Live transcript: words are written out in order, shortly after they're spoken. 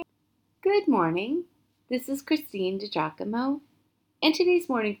Good morning. This is Christine DiGiacomo, and today's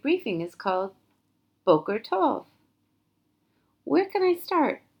morning briefing is called Boker Tov. Where can I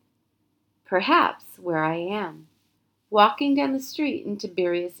start? Perhaps where I am, walking down the street in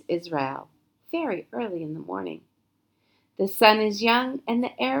Tiberias, Israel, very early in the morning. The sun is young and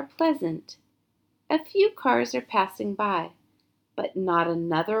the air pleasant. A few cars are passing by, but not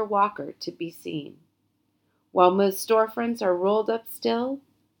another walker to be seen. While most storefronts are rolled up still,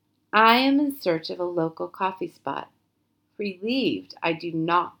 I am in search of a local coffee spot, relieved I do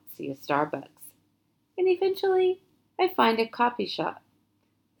not see a Starbucks, and eventually I find a coffee shop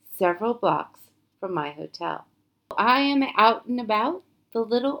several blocks from my hotel. While I am out and about, the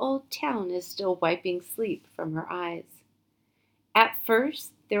little old town is still wiping sleep from her eyes. At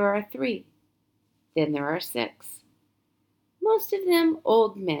first there are 3, then there are 6. Most of them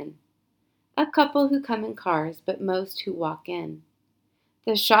old men, a couple who come in cars, but most who walk in.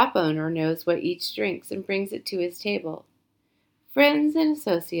 The shop owner knows what each drinks and brings it to his table. Friends and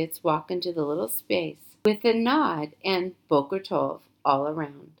associates walk into the little space with a nod and Boker Tov all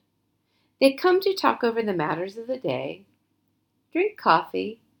around. They come to talk over the matters of the day, drink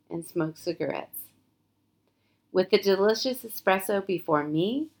coffee, and smoke cigarettes. With the delicious espresso before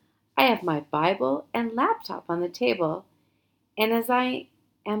me, I have my Bible and laptop on the table, and as I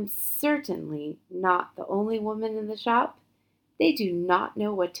am certainly not the only woman in the shop, they do not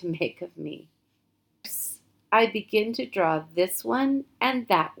know what to make of me. I begin to draw this one and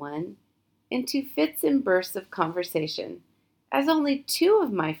that one into fits and bursts of conversation, as only 2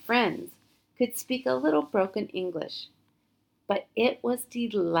 of my friends could speak a little broken English. But it was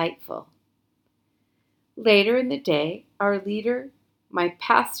delightful. Later in the day, our leader, my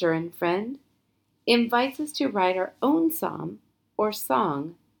pastor and friend, invites us to write our own psalm or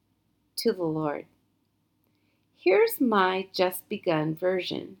song to the Lord. Here's my just begun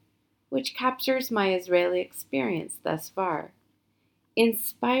version, which captures my Israeli experience thus far,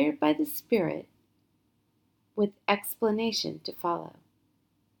 inspired by the Spirit, with explanation to follow.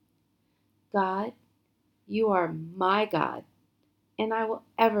 God, you are my God, and I will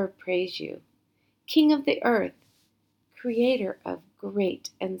ever praise you. King of the earth, creator of great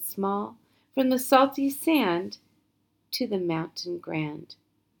and small, from the salty sand to the mountain grand.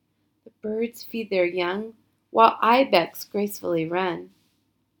 The birds feed their young, while ibex gracefully run,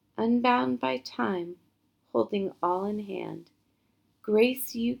 unbound by time, holding all in hand.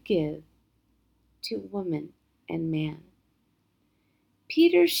 Grace you give to woman and man.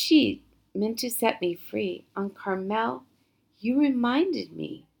 Peter's sheet meant to set me free. On Carmel, you reminded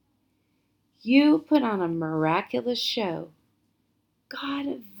me. You put on a miraculous show. God,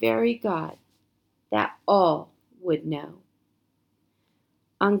 a very God, that all would know.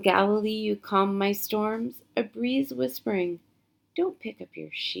 On Galilee you calmed my storms, a breeze whispering, don't pick up your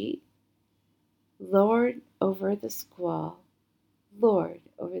sheet. Lord over the squall, Lord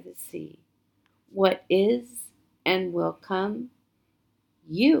over the sea. What is and will come,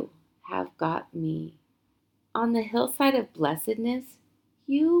 you have got me. On the hillside of blessedness,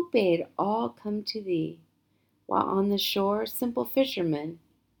 you bade all come to thee, while on the shore simple fishermen,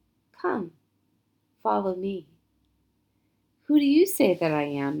 come, follow me. Who do you say that I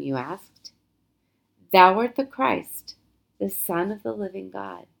am, you asked. Thou art the Christ, the Son of the living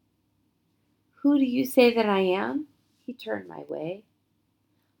God. Who do you say that I am? He turned my way.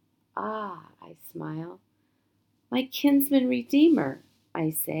 Ah, I smile, my kinsman redeemer, I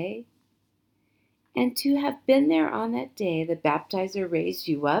say. And to have been there on that day the baptizer raised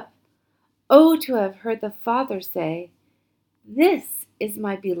you up, oh, to have heard the Father say, this is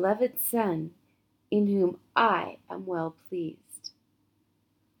my beloved Son, in whom I am well pleased.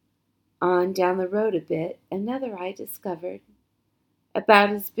 On down the road a bit, another I discovered. About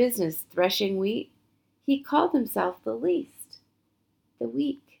his business threshing wheat, he called himself the least, the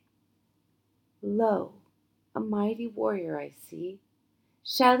weak. Lo, a mighty warrior I see.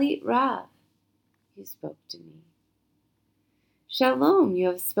 Shalit Rav, you spoke to me. Shalom, you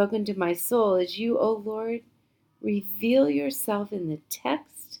have spoken to my soul as you, O Lord, reveal yourself in the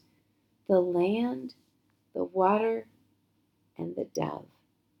text, the land, the water, and the dove.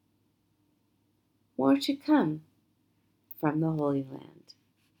 More to come from the Holy Land.